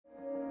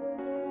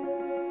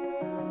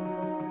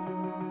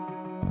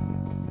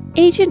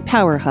Agent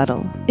Power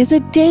Huddle is a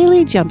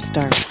daily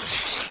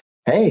jumpstart.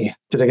 Hey,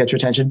 did I get your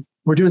attention?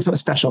 We're doing something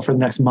special for the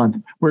next month.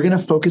 We're going to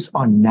focus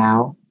on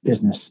now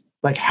business.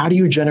 Like, how do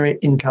you generate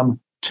income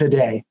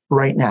today,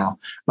 right now?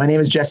 My name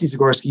is Jesse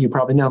Zagorski. You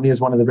probably know me as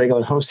one of the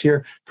regular hosts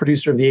here,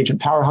 producer of the Agent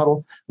Power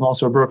Huddle. I'm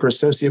also a broker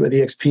associate with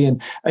EXP.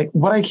 And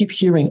what I keep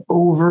hearing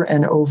over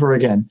and over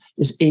again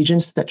is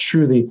agents that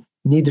truly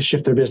need to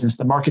shift their business.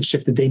 The market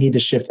shifted, they need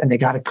to shift, and they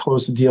got to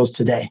close the deals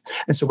today.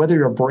 And so whether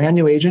you're a brand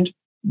new agent,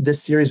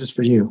 this series is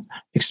for you.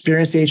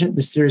 Experienced agent,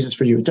 this series is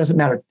for you. It doesn't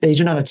matter.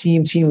 Agent on a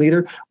team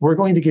leader, we're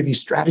going to give you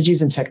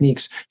strategies and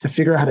techniques to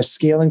figure out how to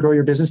scale and grow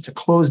your business to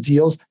close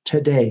deals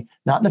today,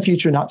 not in the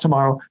future, not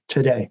tomorrow,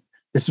 today.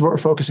 This is what we're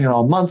focusing on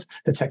all month,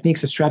 the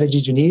techniques, the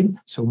strategies you need.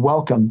 So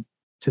welcome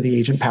to the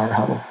Agent Power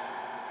Huddle.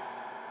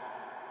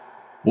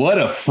 What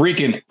a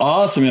freaking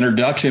awesome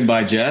introduction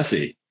by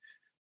Jesse.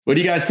 What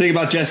do you guys think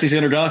about Jesse's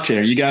introduction?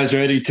 Are you guys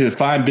ready to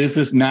find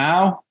business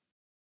now?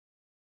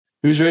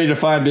 Who's ready to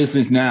find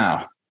business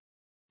now?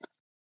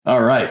 All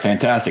right,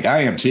 fantastic. I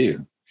am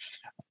too.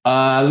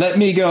 Let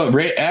me go.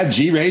 Add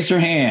G, raise your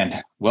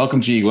hand. Welcome,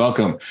 G,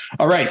 welcome.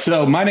 All right,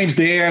 so my name's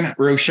Dan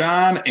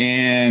Roshan,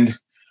 and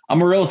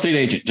I'm a real estate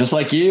agent, just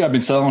like you. I've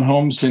been selling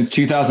homes since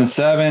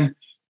 2007.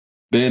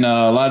 Been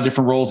a lot of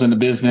different roles in the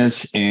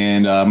business,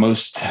 and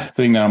most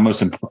thing that I'm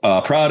most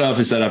proud of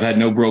is that I've had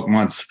no broke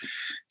months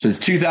since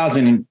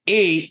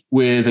 2008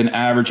 with an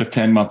average of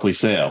 10 monthly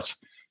sales.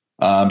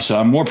 So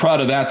I'm more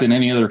proud of that than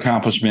any other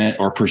accomplishment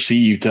or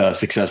perceived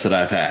success that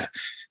I've had.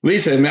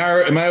 Lisa,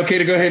 am I okay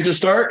to go ahead and just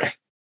start?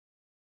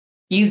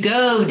 You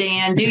go,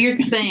 Dan. Do your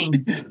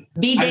thing.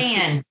 Be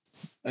Dan.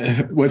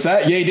 What's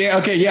that? Yeah,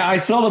 Dan. Okay, yeah. I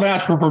seldom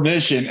ask for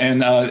permission,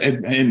 and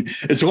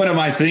it's one of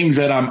my things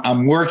that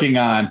I'm working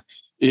on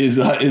is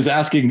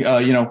asking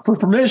for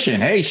permission.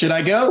 Hey, should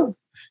I go?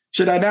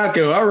 Should I not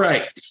go? All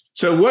right.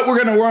 So what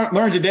we're going to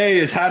learn today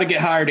is how to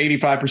get hired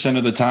 85%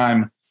 of the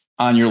time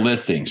on your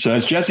listing. So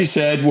as Jesse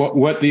said,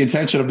 what the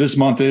intention of this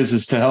month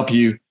is to help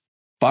you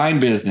find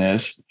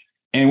business.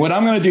 And what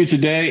I'm going to do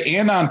today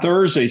and on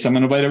Thursday, so I'm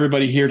going to invite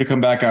everybody here to come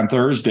back on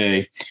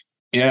Thursday.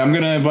 And I'm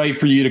going to invite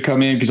for you to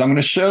come in because I'm going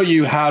to show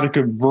you how to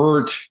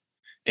convert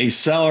a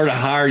seller to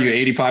hire you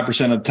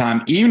 85% of the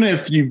time, even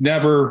if you've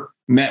never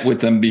met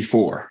with them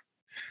before.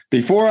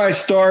 Before I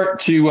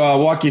start to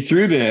walk you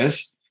through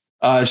this,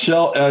 is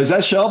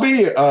that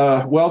Shelby?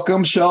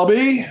 Welcome,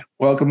 Shelby.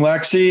 Welcome,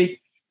 Lexi.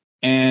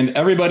 And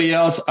everybody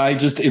else, I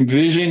just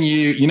envision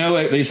you. You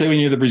know, they say when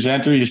you're the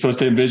presenter, you're supposed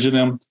to envision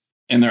them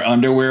in their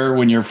underwear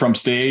when you're from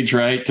stage,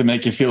 right? To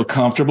make you feel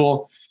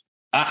comfortable.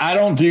 I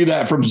don't do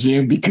that from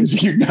Zoom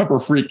because you never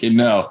freaking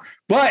know.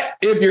 But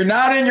if you're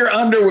not in your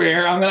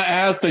underwear, I'm going to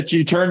ask that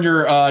you turn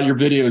your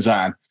videos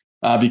on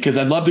because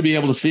I'd love to be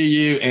able to see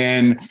you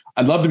and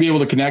I'd love to be able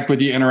to connect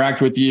with you,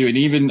 interact with you, and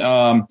even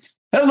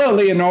hello,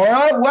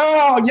 Leonora.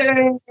 Wow.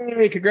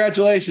 Yay.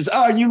 Congratulations.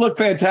 Oh, you look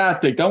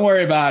fantastic. Don't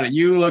worry about it.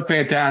 You look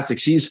fantastic.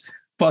 She's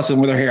fussing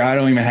with her hair. I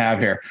don't even have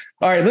hair.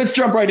 All right, let's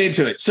jump right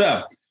into it.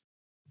 So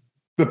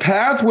the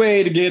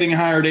pathway to getting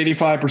hired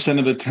 85%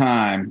 of the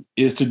time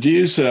is to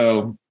do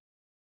so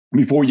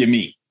before you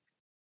meet.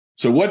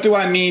 So what do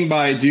I mean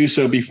by do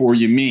so before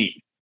you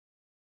meet?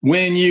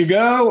 When you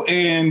go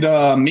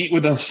and meet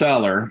with a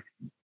seller,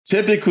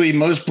 typically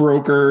most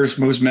brokers,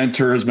 most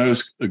mentors,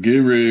 most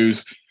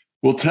gurus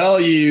will tell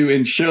you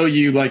and show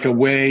you like a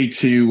way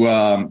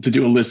to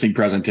do a listing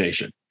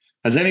presentation.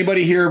 Has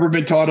anybody here ever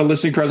been taught a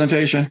listing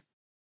presentation?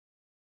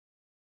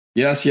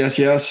 Yes.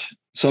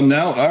 Some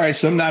know. All right.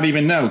 Some not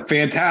even know.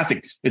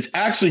 Fantastic. It's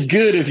actually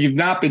good if you've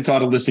not been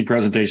taught a listing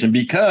presentation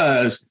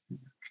because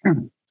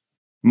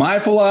my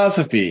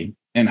philosophy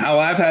and how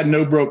I've had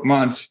no broke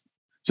months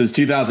since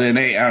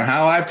 2008 and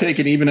how I've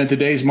taken even in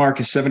today's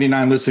market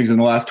 79 listings in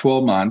the last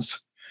 12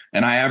 months.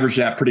 And I average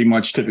that pretty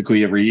much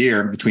typically every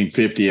year between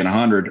 50 and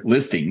 100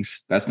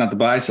 listings. That's not the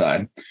buy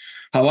side.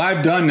 How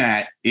I've done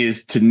that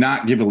is to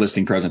not give a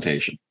listing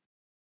presentation.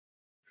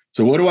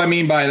 So what do I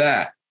mean by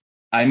that?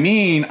 I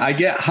mean, I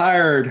get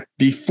hired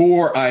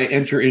before I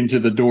enter into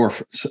the door,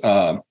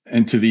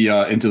 into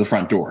the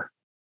front door.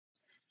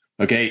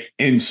 Okay.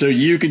 And so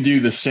you can do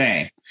the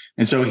same.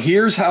 And so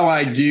here's how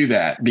I do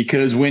that,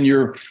 because when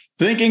you're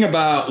thinking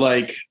about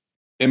like,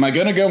 am I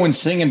going to go and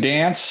sing and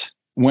dance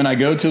when I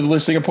go to the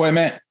listing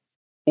appointment?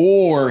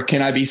 Or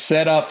can I be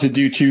set up to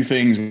do two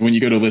things when you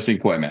go to a listing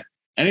appointment?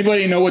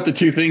 Anybody know what the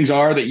two things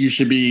are that you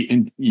should be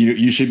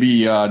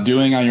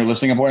doing on your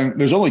listing appointment?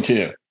 There's only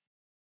two.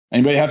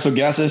 Anybody have some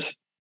guesses?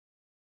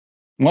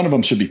 One of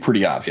them should be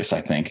pretty obvious,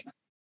 I think.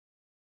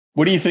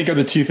 What do you think are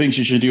the two things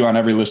you should do on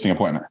every listing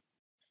appointment?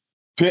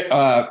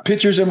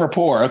 Pictures and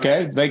rapport.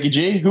 Okay. Thank you,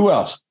 G. Who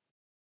else?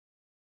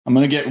 I'm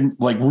going to get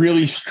like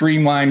really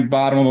streamlined,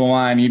 bottom of the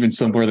line, even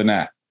simpler than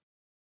that.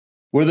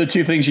 What are the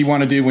two things you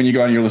want to do when you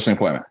go on your listing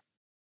appointment?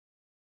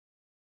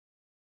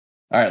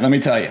 All right, let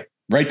me tell you.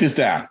 Write this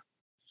down.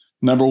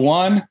 Number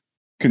one,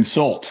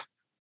 consult.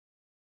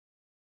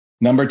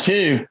 Number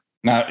two,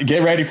 now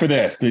get ready for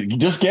this.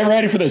 Just get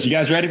ready for this. You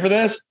guys ready for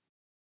this?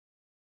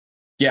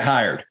 Get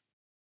hired.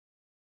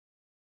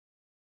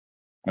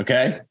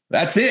 Okay,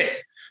 that's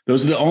it.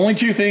 Those are the only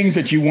two things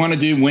that you want to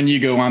do when you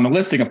go on the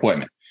listing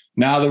appointment.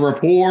 Now, the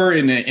rapport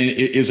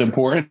is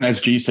important, as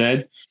G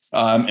said,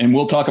 and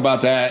we'll talk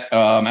about that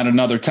at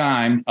another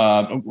time.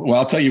 Well,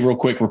 I'll tell you real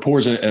quick, rapport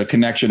is a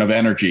connection of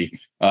energy,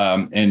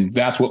 and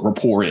that's what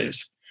rapport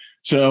is.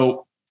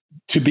 So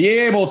to be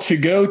able to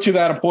go to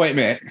that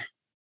appointment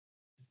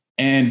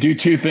and do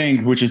two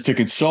things, which is to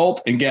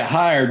consult and get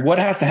hired, what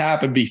has to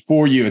happen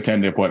before you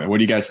attend the appointment? What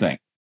do you guys think?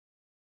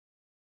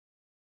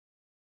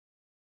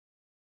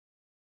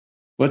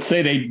 Let's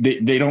say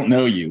they don't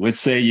know you. Let's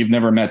say you've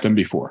never met them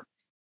before.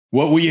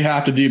 What will you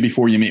have to do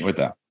before you meet with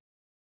them?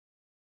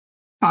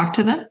 Talk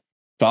to them.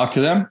 Talk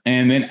to them.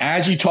 And then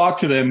as you talk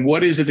to them,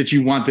 what is it that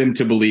you want them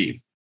to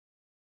believe?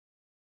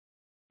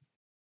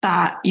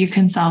 That you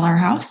can sell our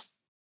house.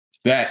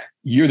 That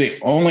you're the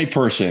only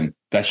person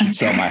that should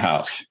sell my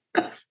house.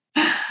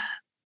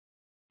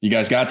 You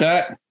guys got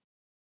that?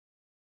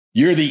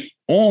 You're the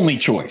only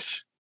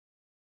choice.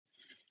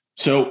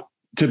 So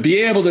to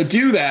be able to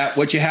do that,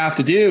 what you have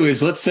to do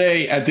is, let's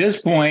say at this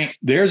point,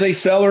 there's a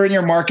seller in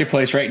your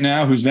marketplace right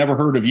now who's never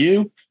heard of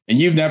you and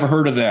you've never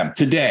heard of them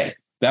today.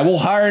 That will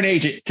hire an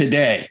agent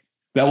today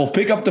that will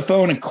pick up the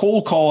phone and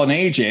cold call an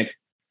agent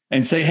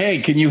and say,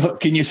 hey, can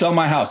you sell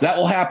my house? That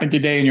will happen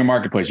today in your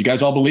marketplace. You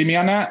guys all believe me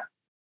on that?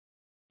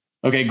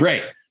 Okay,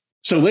 great.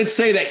 So let's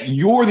say that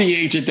you're the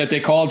agent that they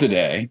called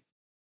today.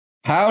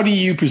 How do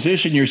you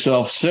position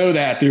yourself so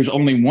that there's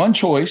only one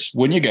choice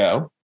when you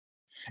go?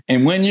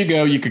 And when you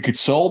go, you can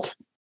consult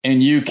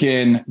and you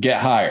can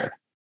get hired.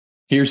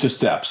 Here's the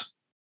steps.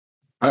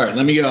 All right,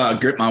 let me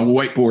get my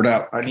whiteboard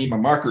out. I need my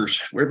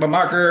markers. Where's my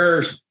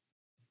markers?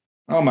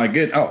 Oh my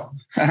good. Oh,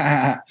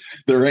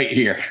 they're right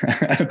here.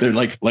 They're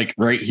like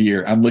right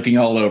here. I'm looking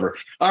all over.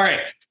 All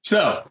right.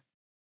 So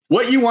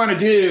what you want to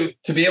do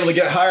to be able to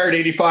get hired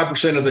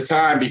 85% of the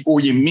time before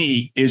you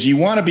meet is you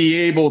want to be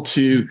able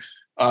to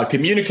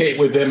communicate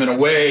with them in a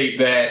way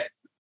that,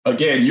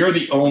 again, you're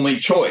the only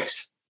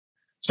choice.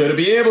 So to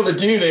be able to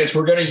do this,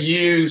 we're going to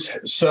use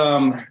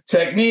some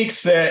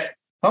techniques that.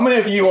 How many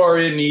of you are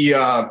in the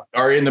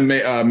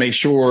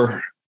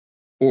Mayshore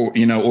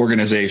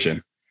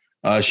organization?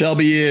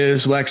 Shelby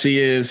is, Lexi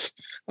is.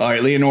 All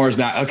right, Leonora's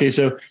not. Okay,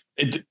 so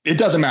it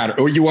doesn't matter.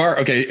 Or you are.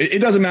 Okay, it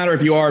doesn't matter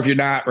if you are, if you're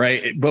not,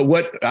 right? But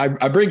what I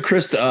bring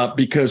Krista up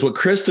because what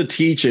Krista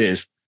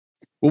teaches.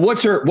 Well,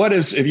 what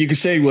is, if you could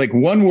say like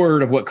one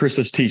word of what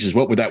Krista teaches,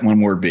 what would that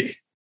one word be?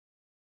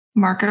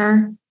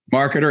 Marketer.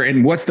 Marketer.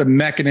 And what's the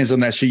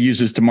mechanism that she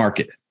uses to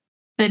market?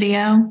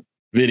 Video.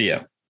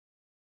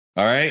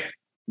 All right.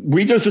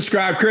 We just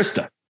described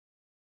Krista.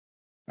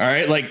 All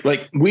right.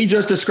 Like we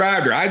just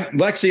described her.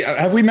 Lexi,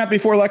 have we met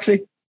before, Lexi?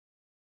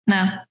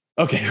 No.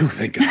 Okay. Oh,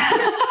 thank God.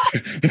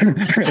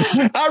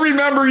 I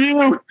remember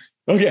you.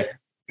 Okay.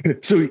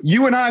 So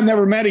you and I have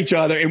never met each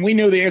other and we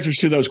know the answers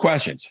to those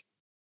questions,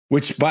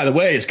 which by the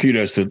way is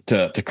kudos to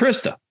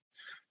Krista.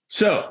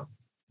 So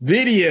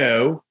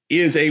video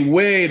is a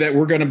way that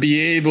we're going to be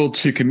able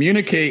to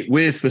communicate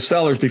with the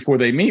sellers before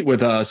they meet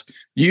with us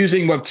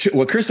using what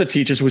Krista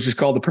teaches, which is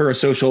called the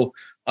parasocial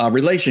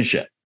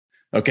relationship.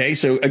 Okay.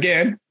 So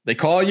again, they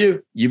call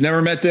you, you've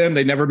never met them,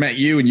 they never met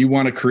you, and you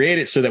want to create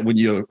it so that when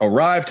you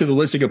arrive to the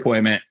listing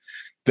appointment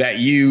that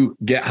you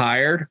get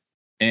hired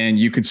and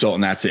you consult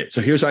and that's it.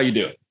 So here's how you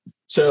do it.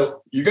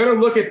 So you're going to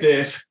look at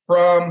this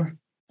from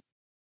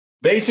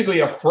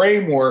basically a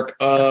framework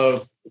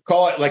of,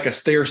 call it like a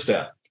stair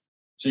step.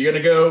 So you're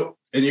going to go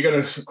and you're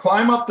going to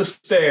climb up the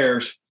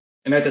stairs.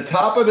 And at the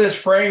top of this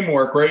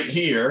framework right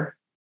here,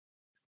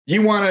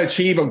 you want to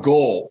achieve a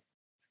goal.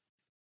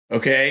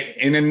 Okay.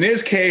 And in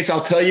this case,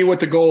 I'll tell you what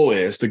the goal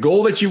is. The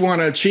goal that you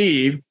want to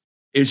achieve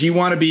is you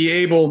want to be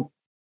able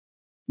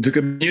to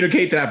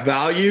communicate that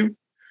value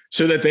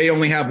so that they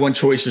only have one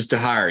choice is to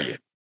hire you.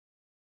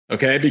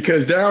 Okay.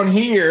 Because down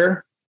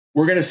here,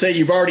 we're going to say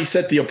you've already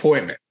set the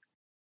appointment.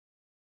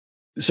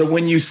 So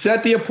when you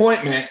set the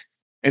appointment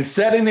and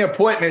setting the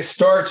appointment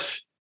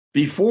starts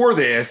before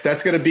this,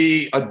 that's going to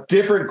be a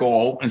different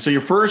goal. And so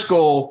your first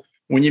goal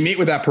when you meet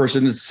with that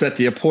person is to set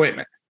the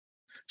appointment.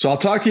 So I'll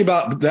talk to you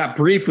about that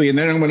briefly, and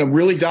then I'm going to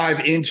really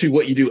dive into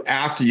what you do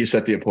after you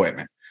set the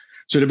appointment.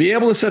 So to be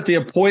able to set the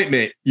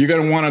appointment, you're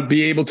going to want to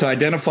be able to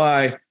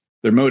identify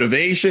their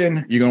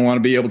motivation. You're going to want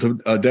to be able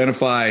to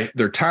identify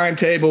their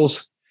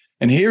timetables.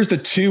 And here's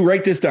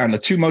write this down, the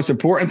two most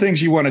important things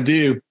you want to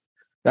do.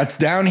 That's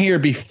down here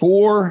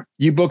before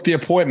you book the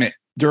appointment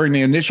during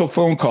the initial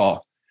phone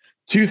call.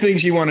 Two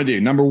things you want to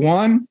do. Number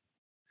one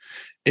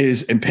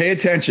is, and pay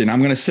attention, I'm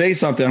going to say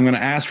something. I'm going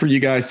to ask for you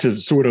guys to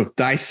sort of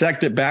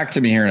dissect it back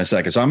to me here in a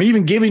second. So I'm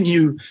even giving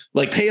you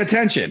pay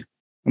attention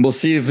and we'll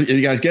see if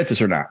you guys get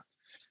this or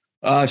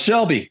not.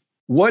 Shelby,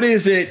 what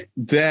is it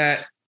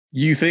that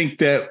you think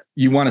that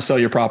you want to sell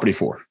your property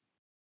for?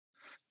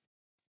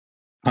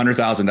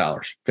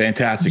 $100,000.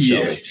 Fantastic,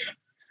 Shelby.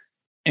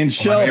 And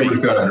Shelby, my neighbor's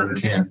got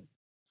 110.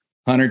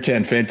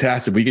 110.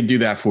 Fantastic. We can do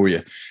that for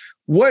you.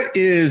 What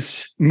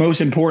is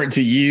most important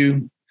to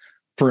you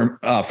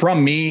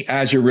from me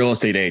as your real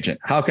estate agent?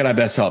 How can I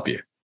best help you?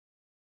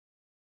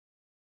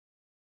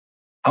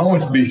 I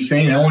want to be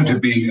seen. I want to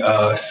be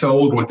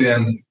sold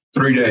within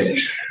 3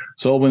 days.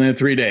 Sold within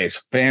 3 days.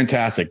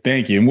 Fantastic.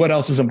 Thank you. And what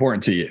else is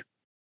important to you?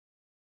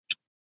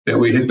 That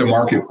we hit the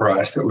market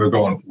price that we're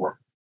going for.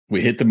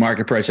 We hit the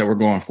market price that we're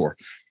going for.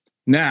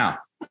 Now,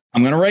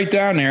 I'm going to write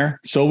down there,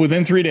 sold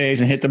within 3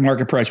 days and hit the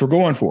market price we're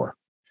going for.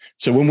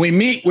 So when we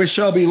meet with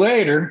Shelby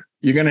later,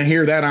 you're going to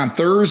hear that on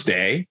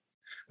Thursday.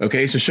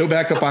 Okay, so show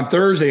back up on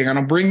Thursday. I'm going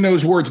to bring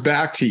those words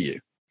back to you.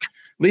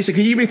 Lisa,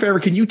 can you do me a favor?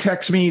 Can you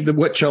text me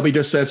what Shelby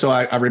just said so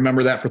I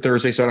remember that for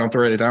Thursday so I don't have to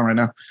write it down right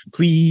now?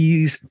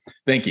 Please.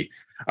 Thank you.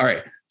 All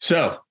right.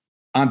 So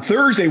on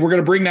Thursday, we're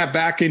going to bring that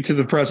back into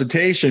the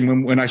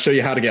presentation when I show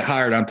you how to get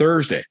hired on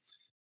Thursday.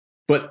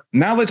 But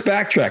now let's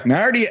backtrack. Now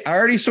I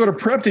already sort of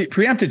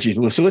preempted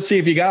you. So let's see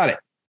if you got it.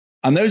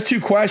 On those two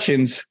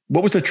questions,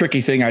 what was the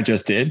tricky thing I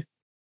just did?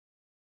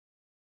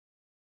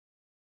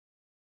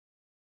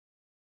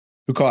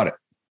 Who caught it?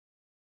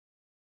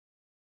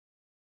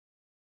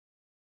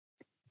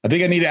 I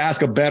think I need to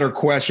ask a better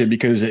question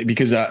because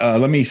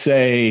let me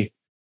say,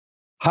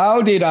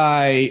 how did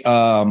I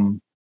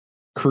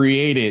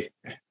create it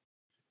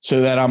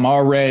so that I'm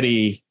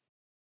already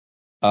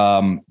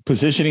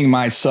positioning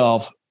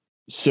myself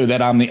so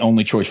that I'm the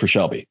only choice for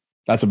Shelby?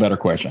 That's a better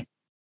question.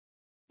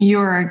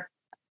 You're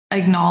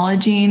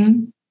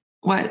acknowledging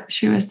what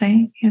she was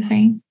saying. He was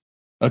saying.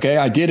 Okay,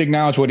 I did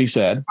acknowledge what he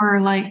said. Or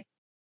like,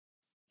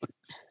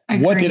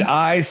 what did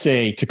I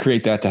say to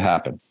create that to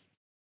happen?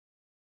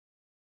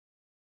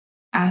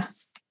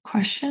 Ask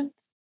questions.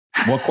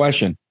 What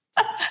question?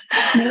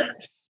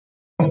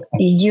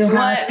 You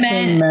asked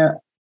him.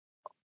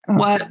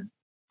 What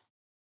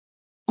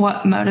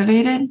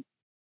motivated?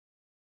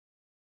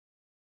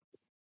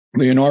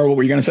 Leonora, what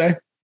were you going to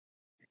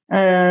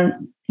say?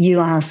 You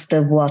asked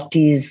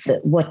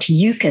what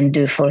you can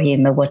do for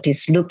him and what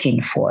he's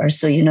looking for.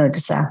 So you know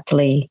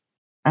exactly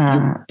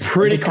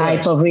pretty the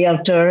type of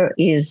realtor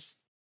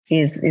is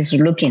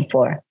looking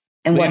for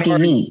and Leonora, what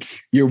he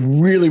needs. You're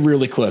really,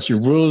 really close. You're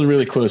really,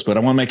 really close, but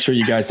I want to make sure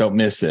you guys don't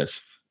miss this.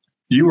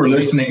 You were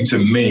listening to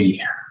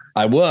me.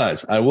 I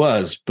was,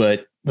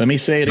 but let me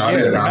say it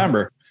again.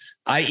 Remember,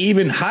 I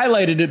even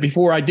highlighted it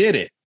before I did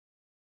it.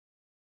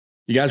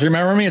 You guys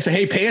remember me and say,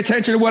 hey, pay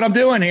attention to what I'm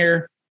doing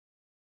here.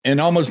 And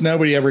almost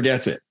nobody ever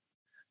gets it.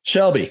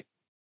 Shelby,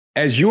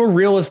 as your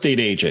real estate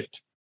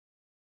agent,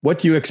 what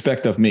do you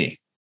expect of me?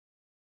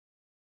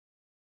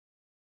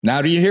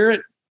 Now, do you hear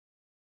it?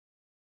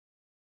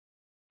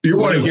 You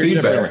wanted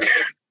feedback.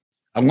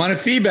 I wanted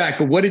feedback,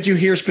 but what did you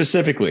hear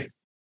specifically?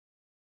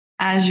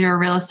 As your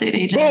real estate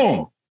agent.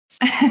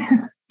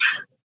 Boom.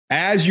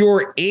 As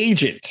your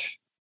agent.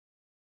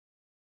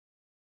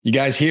 You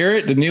guys hear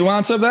it? The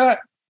nuance of that?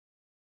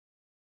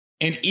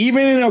 And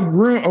even in a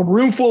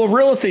room full of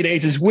real estate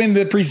agents, when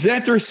the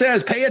presenter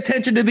says, pay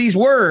attention to these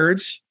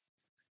words,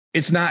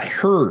 it's not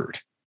heard,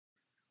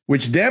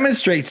 which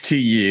demonstrates to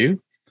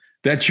you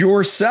that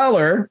your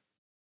seller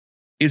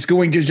is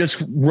going to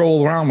just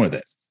roll around with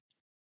it.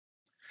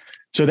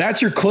 So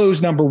that's your close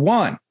number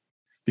one.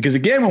 Because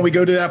again, when we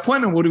go to that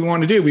appointment, what do we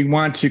want to do? We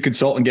want to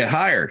consult and get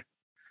hired.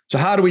 So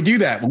how do we do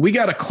that? Well, we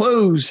got to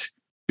close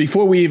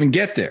before we even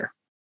get there.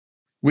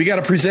 We got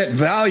to present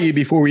value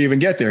before we even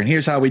get there. And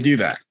here's how we do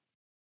that.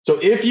 So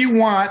if you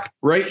want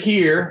right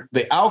here,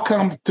 the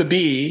outcome to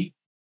be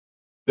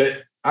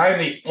that I'm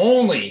the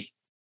only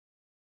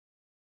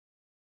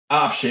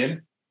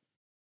option,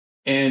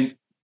 and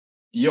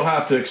you'll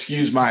have to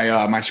excuse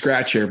my my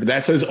scratch here, but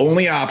that says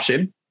only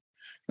option.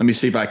 Let me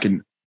see if I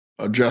can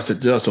adjust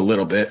it just a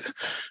little bit.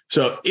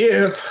 So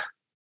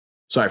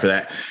sorry for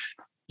that.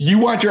 You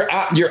want your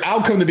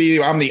outcome to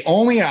be I'm the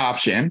only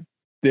option,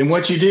 then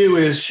what you do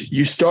is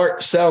you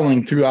start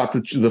selling throughout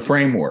the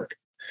framework.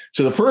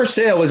 So the first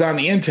sale is on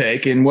the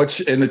intake, and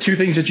the two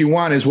things that you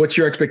want is what's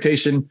your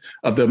expectation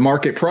of the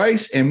market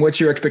price and what's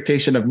your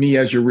expectation of me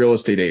as your real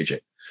estate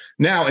agent.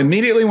 Now,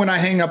 immediately when I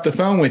hang up the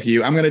phone with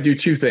you, I'm going to do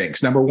two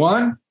things. Number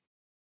one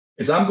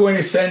is I'm going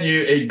to send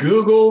you a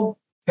Google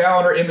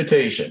Calendar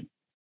invitation.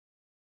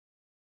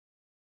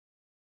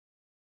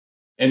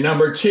 And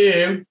number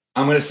two,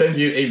 I'm going to send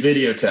you a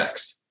video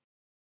text.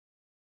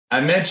 I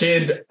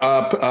mentioned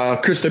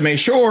Krista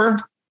Mayshore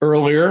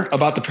earlier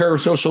about the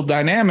parasocial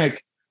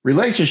dynamic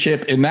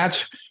relationship, and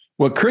that's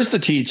what Krista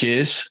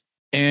teaches,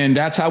 and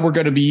that's how we're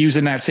going to be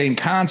using that same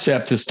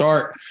concept to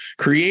start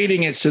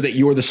creating it so that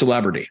you're the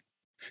celebrity,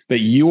 that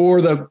you're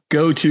the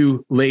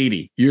go-to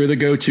lady, you're the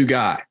go-to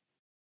guy.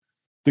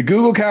 The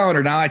Google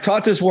Calendar. Now, I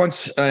taught this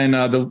once, and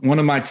one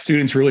of my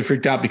students really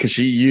freaked out because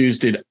she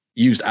used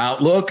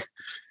Outlook,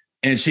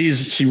 and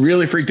she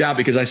really freaked out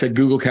because I said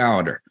Google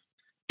Calendar.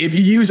 If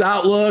you use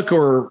Outlook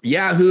or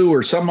Yahoo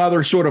or some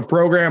other sort of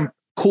program,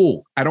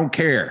 cool. I don't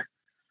care.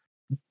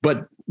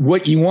 But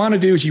what you want to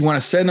do is you want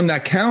to send them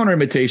that calendar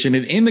invitation.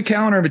 And in the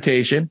calendar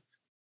invitation,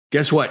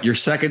 guess what? Your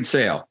second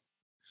sale.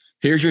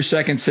 Here's your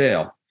second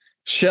sale.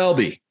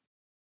 Shelby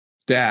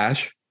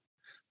dash,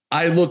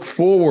 I look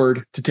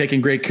forward to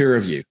taking great care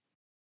of you.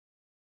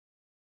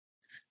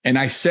 And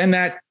I send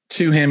that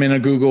to him in a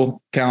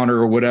Google Calendar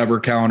or whatever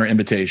calendar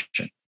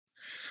invitation.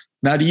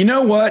 Now, do you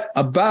know what?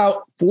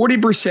 About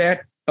 40%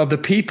 of the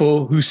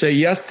people who say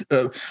yes,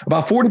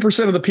 about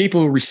 40% of the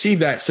people who receive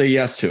that say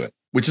yes to it,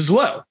 which is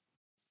low.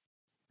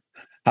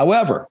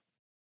 However,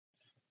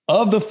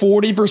 of the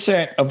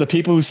 40% of the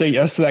people who say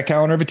yes to that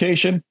calendar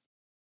invitation,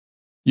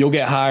 you'll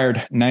get hired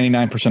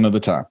 99% of the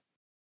time.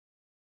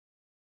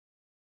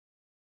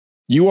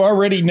 You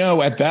already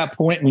know at that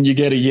point when you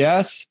get a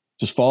yes,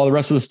 just follow the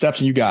rest of the steps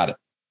and you got it.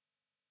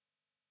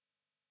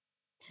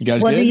 You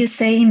guys What do you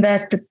say in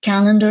that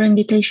calendar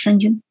invitation,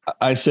 Jim?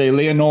 I say,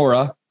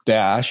 Leonora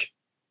dash,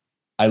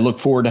 I look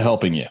forward to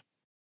helping you.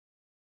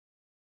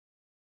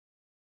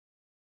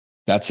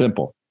 That's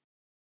simple.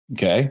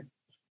 Okay.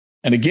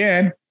 And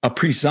again, a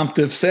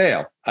presumptive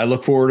sale. I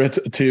look forward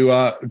to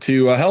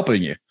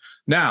helping you.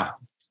 Now,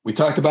 we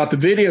talked about the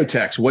video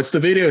text. What's the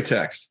video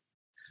text?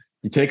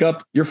 You take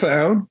up your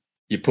phone,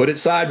 you put it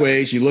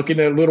sideways, you look in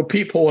a little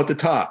peephole at the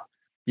top.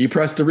 You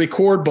press the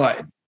record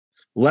button.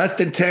 Less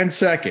than 10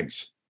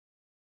 seconds.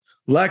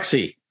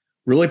 Lexi,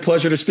 really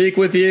pleasure to speak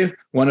with you.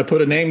 Want to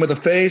put a name with a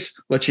face.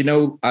 Let you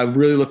know I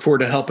really look forward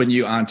to helping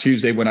you on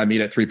Tuesday when I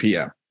meet at 3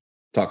 p.m.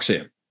 Talk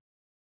soon.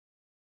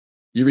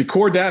 You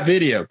record that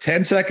video,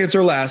 10 seconds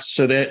or less,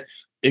 so that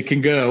it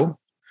can go.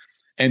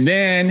 And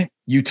then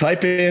you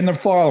type in the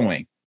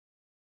following.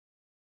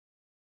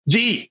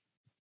 G,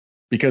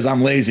 because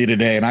I'm lazy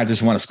today and I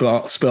just want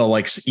to spell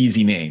like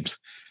easy names.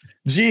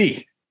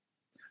 G,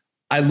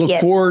 I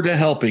look forward to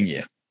helping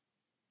you.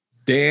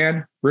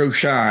 Dan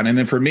Rochon. And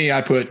then for me,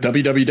 I put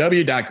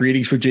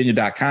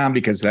www.greetingsvirginia.com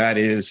because that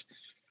is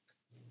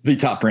the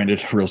top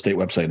branded real estate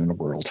website in the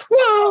world.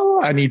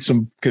 Whoa, I need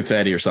some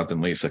confetti or something,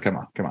 Lisa. Come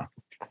on.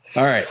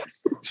 All right.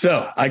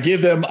 So I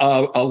give them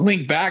a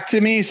link back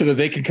to me so that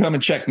they can come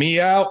and check me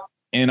out.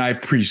 And I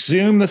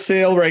presume the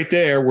sale right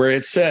there where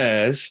it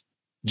says,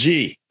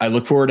 G, I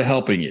look forward to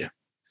helping you.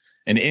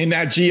 And in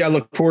that G, I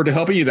look forward to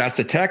helping you. That's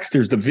the text.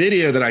 There's the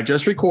video that I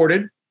just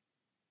recorded.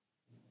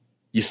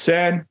 You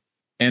send.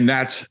 And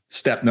that's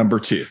step number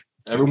 2.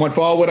 Everyone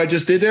follow what I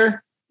just did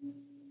there?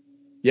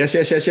 Yes.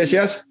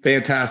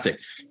 Fantastic.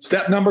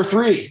 Step number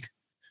 3.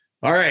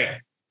 All right,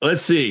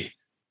 let's see.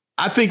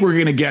 I think we're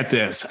going to get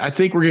this.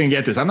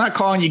 I'm not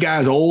calling you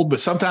guys old, but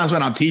sometimes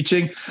when I'm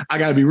teaching, I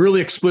got to be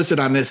really explicit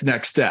on this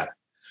next step.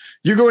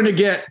 You're going to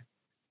get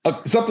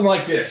something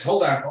like this.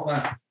 Hold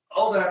on.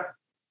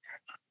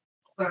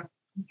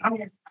 I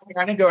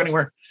didn't go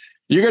anywhere.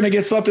 You're going to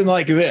get something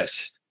like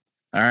this.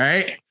 All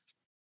right.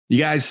 You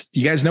guys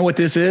know what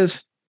this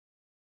is?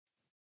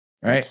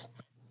 Right?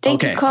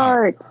 Thank you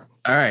cards.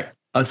 All right.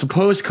 It's a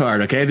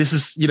postcard. Okay. This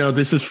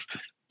is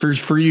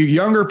for you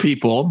younger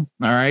people.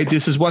 All right.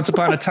 This is once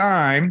upon a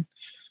time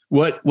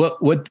what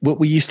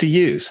we used to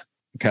use.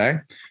 Okay.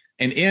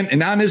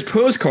 And on this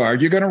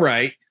postcard, you're going to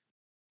write,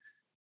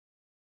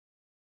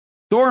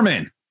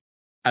 Thorman,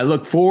 I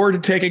look forward to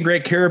taking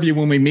great care of you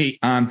when we meet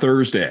on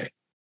Thursday.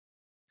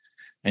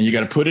 And you got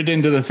to put it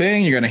into the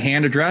thing. You're going to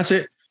hand address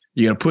it.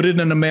 You're going to put it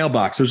in the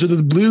mailbox. Those are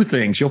the blue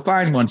things. You'll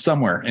find one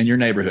somewhere in your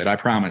neighborhood. I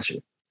promise you.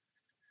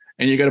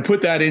 And you're going to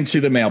put that into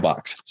the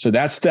mailbox. So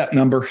that's step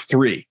number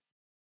 3.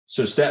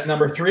 So step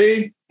number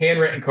 3,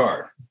 handwritten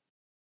card.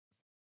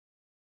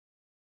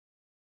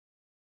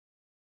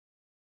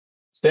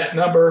 Step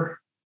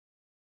number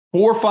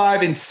 4,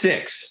 5, and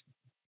 6.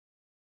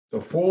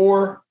 So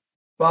 4,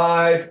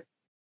 5,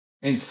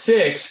 and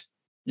 6,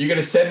 you're going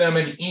to send them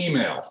an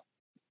email.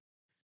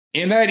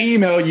 In that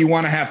email, you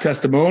want to have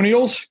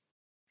testimonials.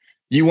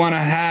 You want to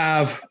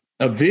have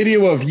a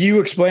video of you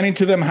explaining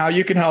to them how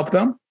you can help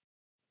them.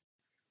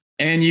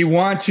 And you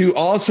want to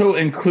also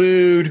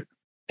include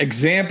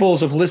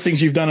examples of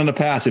listings you've done in the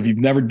past. If you've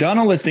never done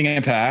a listing in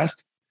the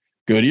past,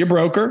 go to your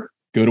broker,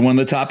 go to one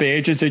of the top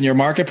agents in your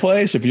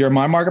marketplace. If you're in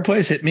my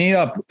marketplace, hit me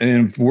up.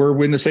 And if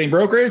we're in the same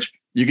brokerage,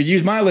 you could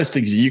use my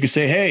listings. You could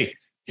say, hey,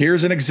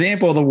 here's an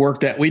example of the work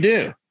that we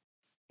do.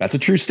 That's a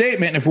true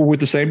statement if we're with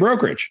the same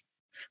brokerage.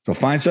 So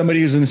find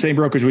somebody who's in the same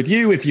brokerage with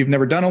you. If you've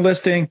never done a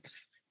listing,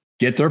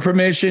 get their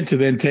permission to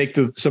then take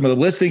some of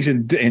the listings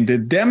and to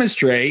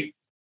demonstrate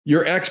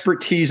your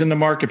expertise in the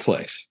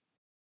marketplace.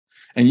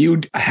 And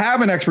you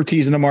have an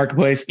expertise in the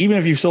marketplace, even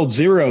if you've sold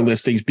 0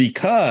 listings,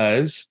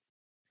 because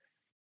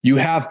you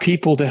have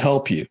people to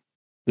help you.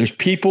 There's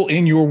people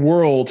in your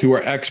world who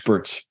are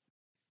experts.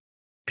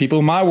 People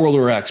in my world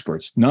who are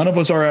experts. None of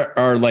us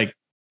are like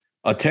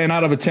a 10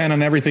 out of a 10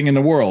 on everything in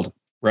the world,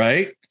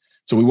 right?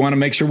 So we want to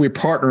make sure we're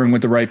partnering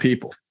with the right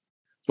people.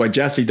 That's why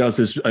Jesse does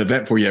this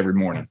event for you every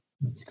morning.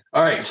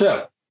 All right,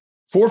 so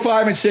 4,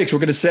 5, and 6, we're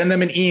going to send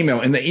them an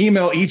email. In the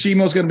email, each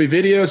email is going to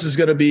be videos. It's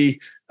going to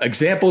be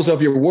examples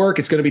of your work.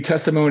 It's going to be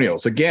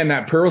testimonials. Again,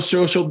 that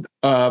pro-social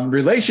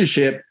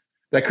relationship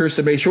that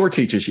Kirsten May Shore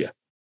teaches you.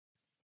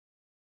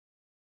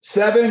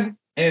 7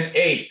 and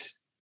 8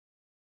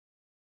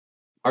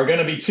 are going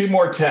to be 2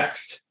 more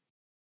texts.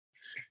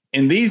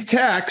 In these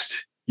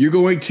texts, you're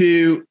going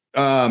to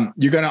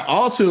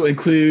also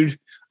include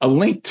a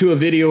link to a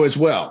video as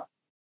well.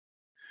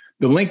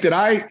 The link that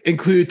I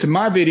include to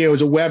my video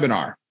is a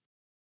webinar.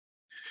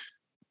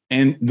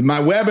 And my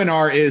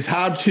webinar is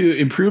how to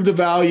improve the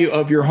value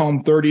of your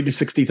home $30,000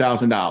 to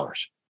 $60,000.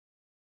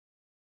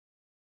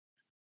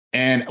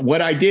 And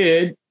what I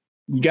did,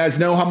 you guys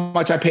know how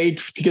much I paid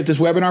to get this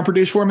webinar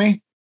produced for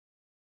me?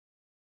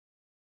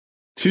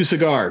 2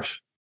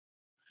 cigars.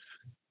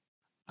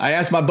 I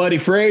asked my buddy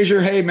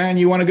Frazier, hey man,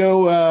 you want to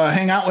go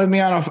hang out with me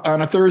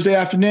on a Thursday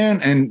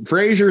afternoon? And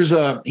Frazier's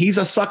he's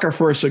a sucker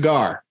for a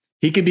cigar.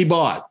 He can be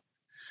bought.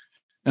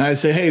 And I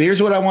said, hey,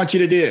 here's what I want you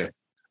to do.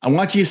 I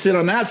want you to sit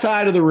on that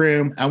side of the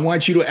room. I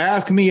want you to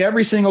ask me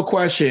every single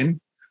question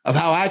of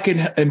how I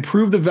can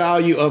improve the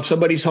value of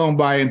somebody's home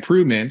by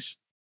improvements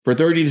for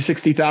 $30,000 to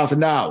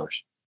 $60,000.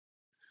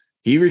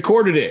 He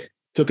recorded it.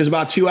 Took us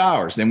about 2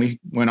 hours. Then we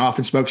went off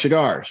and smoked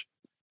cigars.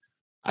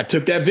 I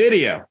took that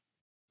video.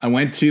 I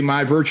went to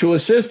my virtual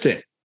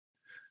assistant.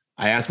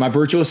 I asked my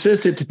virtual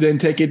assistant to then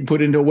take it and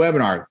put it into a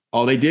webinar.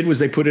 All they did was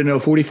they put it into a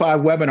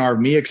 45 webinar of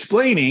me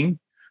explaining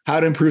how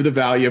to improve the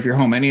value of your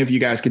home. Any of you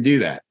guys could do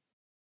that.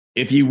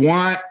 If you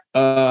want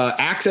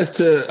access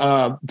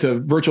to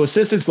virtual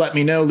assistants, let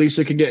me know.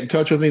 Lisa can get in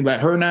touch with me, let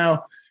her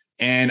know,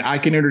 and I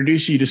can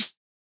introduce you to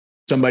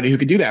somebody who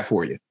could do that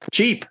for you.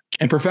 Cheap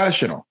and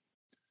professional.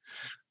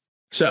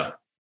 So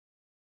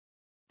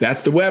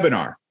that's the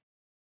webinar.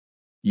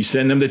 You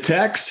send them the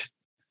text.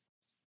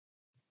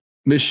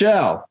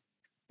 Michelle,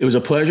 it was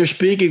a pleasure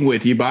speaking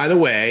with you. By the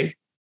way,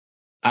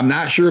 I'm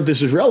not sure if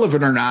this is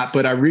relevant or not,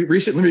 but I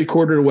recently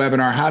recorded a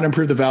webinar, how to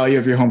improve the value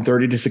of your home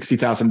 $30,000 to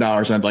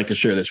 $60,000. And I'd like to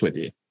share this with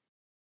you.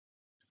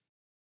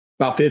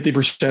 About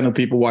 50% of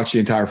people watch the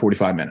entire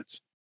 45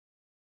 minutes.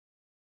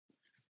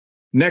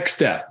 Next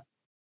step.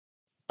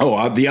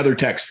 Oh, the other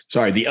text.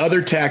 Sorry. The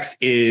other text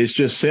is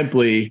just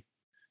simply,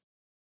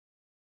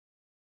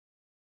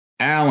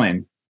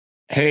 Alan,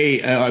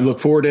 hey, I look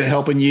forward to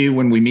helping you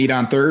when we meet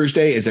on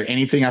Thursday. Is there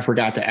anything I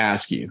forgot to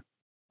ask you?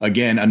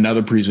 Again,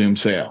 another presumed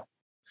sale.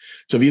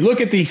 So if you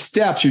look at these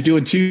steps, you're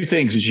doing two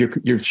things. Is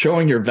you're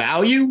showing your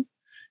value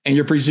and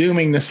you're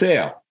presuming the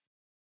sale,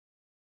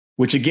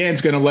 which again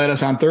is going to let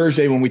us on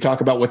Thursday when we talk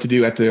about what to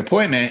do at the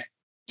appointment,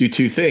 do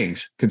two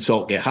things: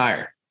 consult, get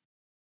hired.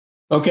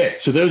 Okay,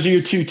 so those are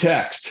your two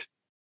texts.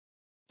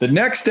 The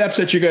next steps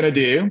that you're going to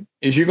do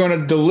is you're going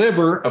to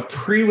deliver a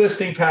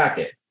pre-listing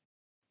packet.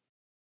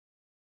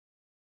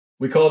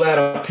 We call that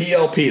a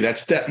PLP.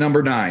 That's step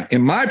number 9.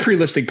 In my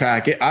pre-listing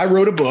packet, I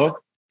wrote a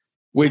book,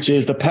 which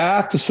is The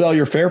Path to Sell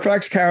Your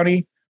Fairfax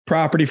County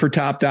Property for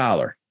Top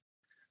Dollar.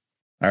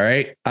 All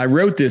right. I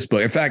wrote this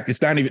book. In fact,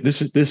 it's not even,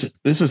 this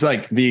is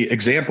like the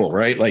example,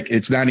 right? Like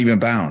it's not even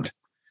bound.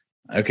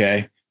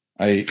 Okay.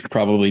 I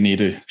probably need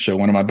to show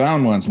one of my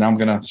bound ones. Now I'm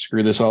going to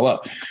screw this all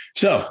up.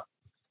 So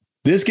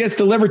this gets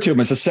delivered to them.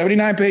 It's a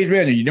 79-page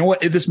manual. You know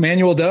what this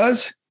manual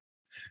does?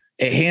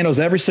 It handles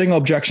every single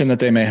objection that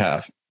they may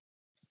have.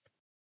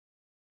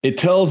 It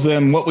tells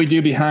them what we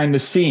do behind the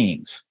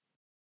scenes.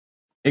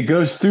 It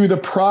goes through the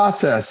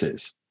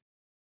processes.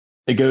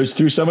 It goes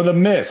through some of the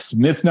myths.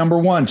 Myth number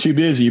 1, too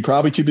busy. You're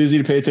probably too busy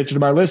to pay attention to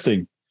my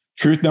listing.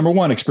 Truth number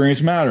 1,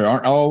 experience matter.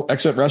 Aren't all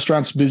excellent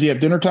restaurants busy at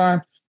dinner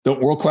time? Don't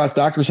world-class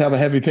doctors have a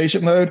heavy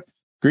patient load?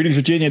 Greetings,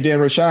 Virginia, Dan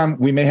Rocham.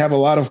 We may have a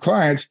lot of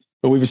clients,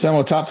 but we've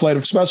assembled a top flight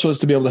of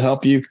specialists to be able to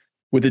help you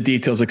with the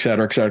details, et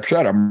cetera, et cetera, et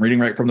cetera. I'm reading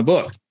right from the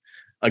book.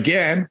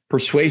 Again,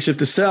 persuasive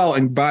to sell.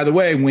 And by the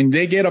way, when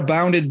they get a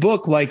bounded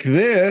book like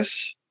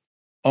this,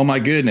 oh my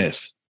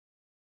goodness,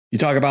 you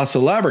talk about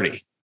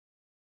celebrity.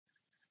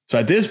 So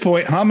at this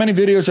point, how many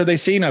videos have they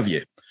seen of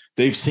you?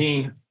 They've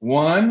seen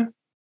 1,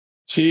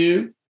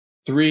 2,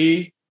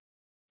 3,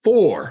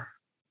 4,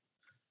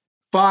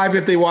 5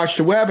 if they watched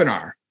a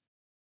webinar.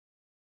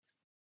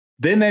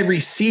 Then they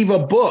receive a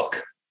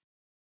book,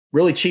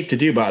 really cheap to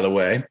do, by the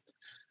way.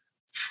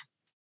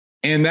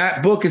 And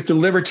that book is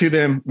delivered to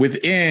them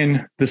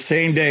within the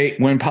same day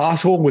when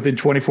possible, within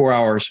 24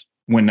 hours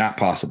when not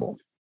possible.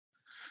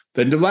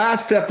 Then the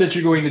last step that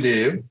you're going to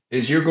do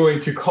is you're going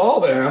to call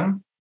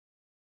them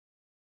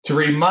to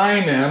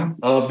remind them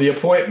of the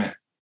appointment.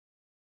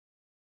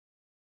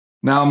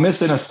 Now I'm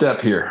missing a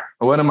step here.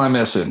 What am I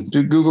missing?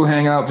 Do Google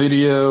Hangout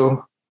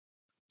video,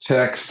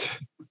 text.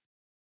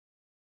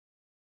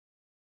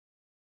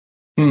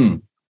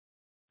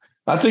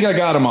 I think I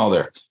got them all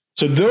there.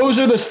 So those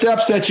are the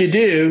steps that you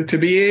do to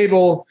be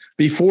able,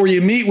 before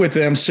you meet with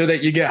them, so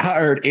that you get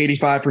hired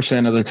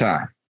 85% of the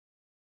time.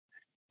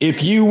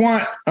 If you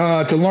want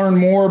to learn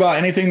more about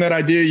anything that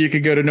I do, you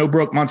can go to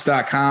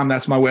nobrokemonths.com.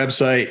 That's my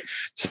website.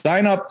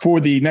 Sign up for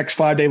the next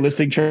 5-day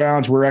listing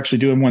challenge. We're actually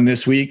doing one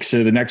this week.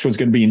 So the next one's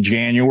going to be in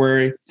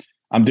January.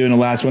 I'm doing the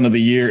last one of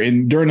the year.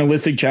 And during the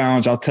listing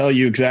challenge, I'll tell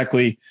you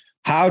exactly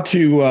how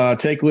to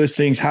take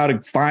listings, how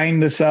to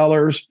find the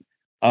sellers,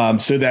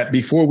 so that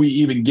before we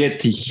even get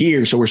to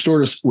here. So we're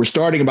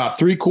starting about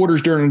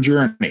 3/4 during the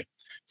journey.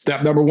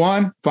 Step number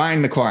 1,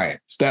 find the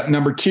client. Step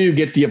number 2,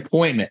 get the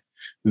appointment.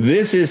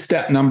 This is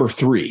step number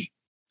 3.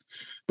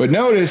 But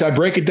notice I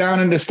break it down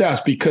into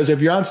steps, because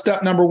if you're on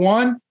step number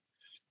 1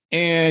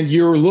 and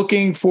you're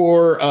looking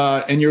for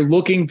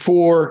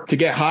to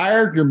get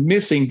hired, you're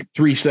missing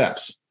 3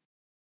 steps.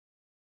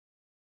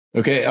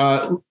 Okay.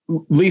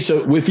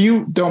 Lisa, if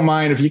you don't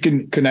mind, if you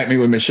can connect me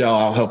with Michelle,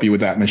 I'll help you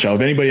with that, Michelle.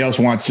 If anybody else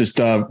wants, just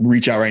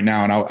reach out right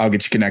now and I'll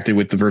get you connected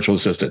with the virtual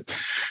assistant.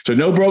 So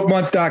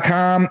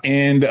nobrokemonths.com.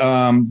 And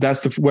that's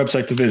the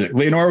website to visit.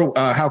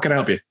 Leonora, how can I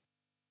help you?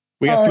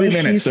 We got 3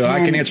 minutes, so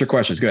I can answer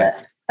questions. Go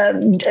ahead.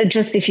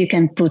 Just if you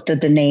can put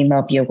the name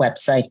of your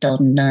website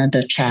on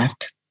the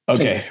chat.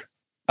 Okay. Please.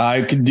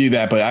 I can do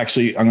that, but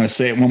actually I'm going to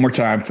say it one more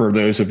time for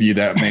those of you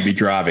that may be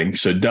driving.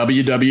 So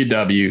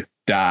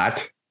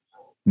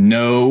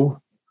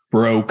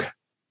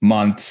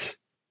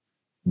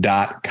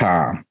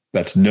www.nobrokemonths.com.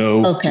 That's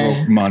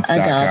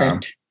nobrokemonths.com.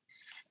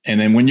 And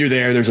then when you're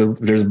there,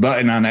 there's a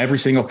button on every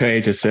single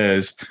page that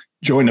says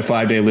join the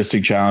 5-day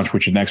listing challenge,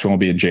 which the next one will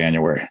be in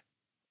January.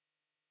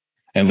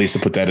 And Lisa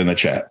put that in the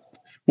chat.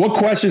 What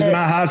questions and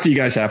ahas do you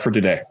guys have for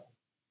today?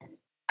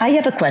 I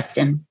have a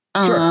question.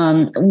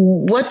 Sure.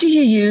 What do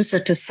you use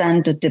to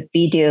send the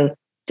video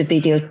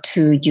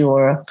to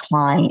your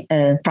client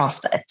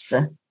prospects?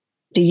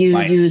 Do you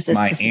use a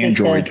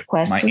specific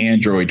question? My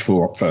Android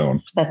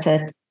phone. That's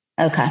it.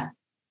 Okay.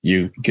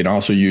 You can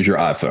also use your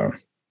iPhone.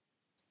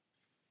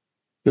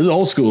 This is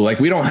old school. Like,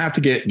 we don't have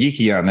to get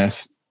geeky on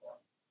this.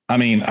 I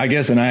mean, I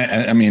guess,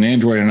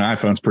 Android and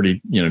iPhone's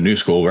pretty, new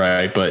school,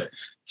 right? But it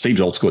seems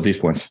old school at these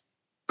points.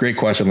 Great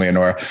question,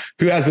 Leonora.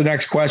 Who has the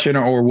next question,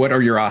 or what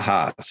are your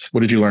ahas?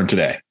 What did you learn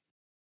today?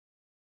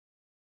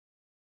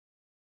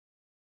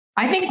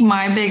 I think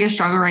my biggest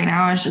struggle right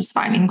now is just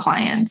finding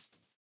clients.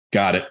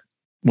 Got it.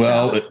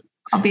 Well, so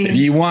if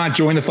you want,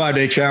 join the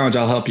 5-day challenge.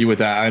 I'll help you with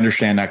that. I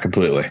understand that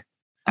completely.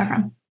 Okay.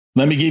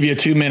 Let me give you a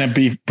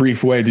 2-minute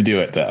brief way to do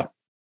it, though.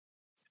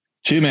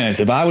 2 minutes.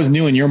 If I was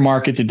new in your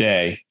market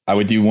today, I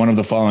would do one of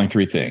the following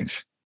 3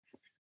 things.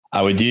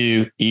 I would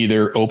do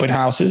either open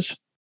houses,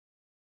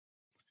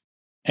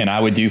 and I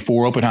would do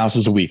 4 open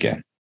houses a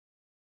weekend.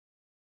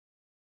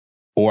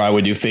 Or I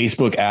would do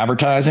Facebook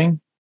advertising.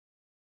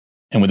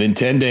 And within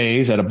 10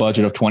 days, at a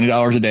budget of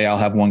 $20 a day, I'll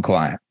have 1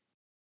 client.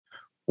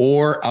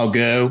 Or I'll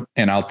go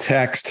and I'll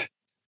text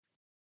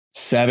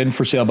 7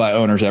 for sale by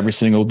owners every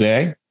single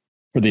day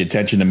for the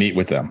intention to meet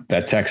with them.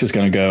 That text is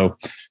going to go,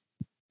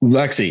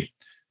 Lexi,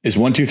 is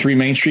 123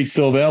 Main Street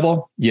still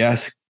available?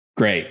 Yes.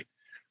 Great.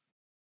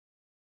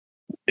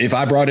 If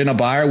I brought in a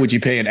buyer, would you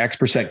pay an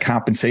X%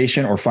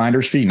 compensation or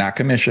finder's fee? Not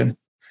commission.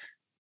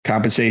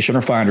 Compensation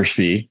or finder's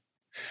fee.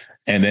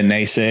 And then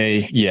they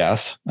say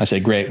yes. I say,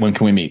 great. When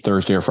can we meet?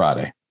 Thursday or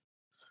Friday?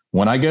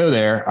 When I go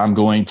there, I'm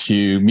going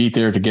to meet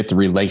there to get the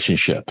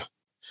relationship.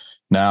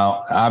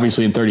 Now,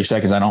 obviously in 30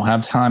 seconds, I don't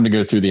have time to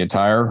go through the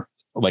entire,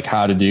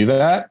 how to do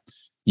that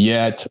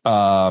yet.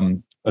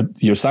 Sign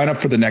up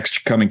for the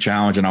next coming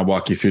challenge and I'll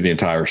walk you through the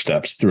entire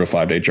steps through a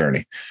 5-day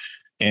journey.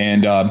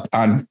 And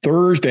on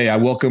Thursday, I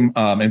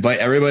invite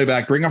everybody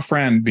back, bring a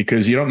friend,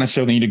 because you don't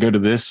necessarily need to go to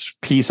this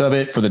piece of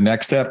it for the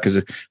next step.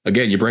 Because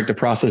again, you break the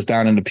process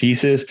down into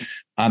pieces.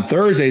 On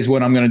Thursdays,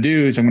 what I'm going to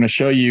do is I'm going to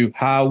show you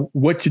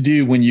what to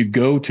do when you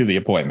go to the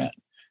appointment,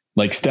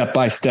 like step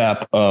by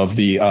step of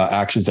the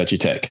actions that you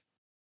take.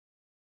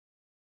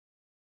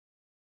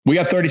 We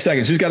got 30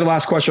 seconds. Who's got the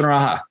last question or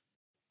aha?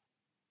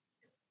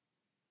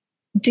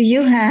 Do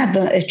you have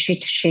a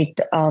cheat sheet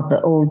of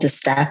all the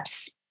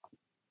steps?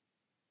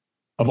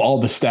 Of all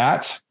the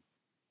stats?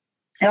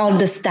 All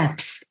the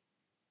steps.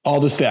 All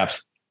the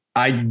steps.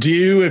 I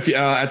do if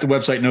at the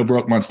website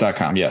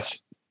nobrokemonths.com. Yes,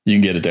 you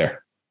can get it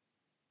there.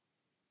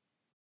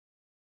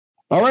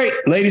 All right,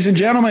 ladies and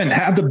gentlemen,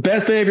 have the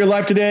best day of your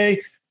life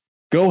today.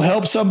 Go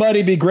help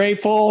somebody, be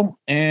grateful,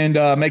 and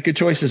make good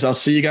choices. I'll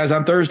see you guys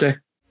on Thursday.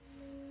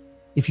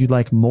 If you'd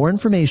like more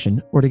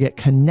information or to get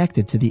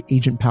connected to the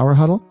Agent Power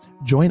Huddle,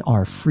 join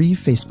our free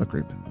Facebook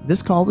group.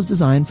 This call was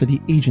designed for the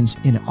agents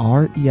in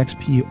our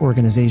EXP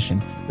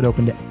organization, but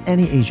open to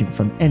any agent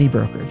from any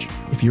brokerage.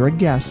 If you're a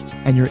guest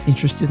and you're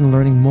interested in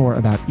learning more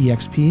about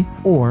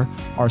EXP or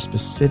our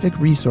specific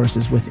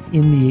resources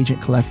within the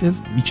Agent Collective,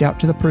 reach out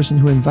to the person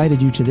who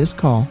invited you to this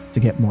call to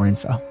get more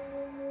info.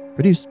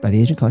 Produced by the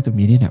Agent Collective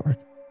Media Network.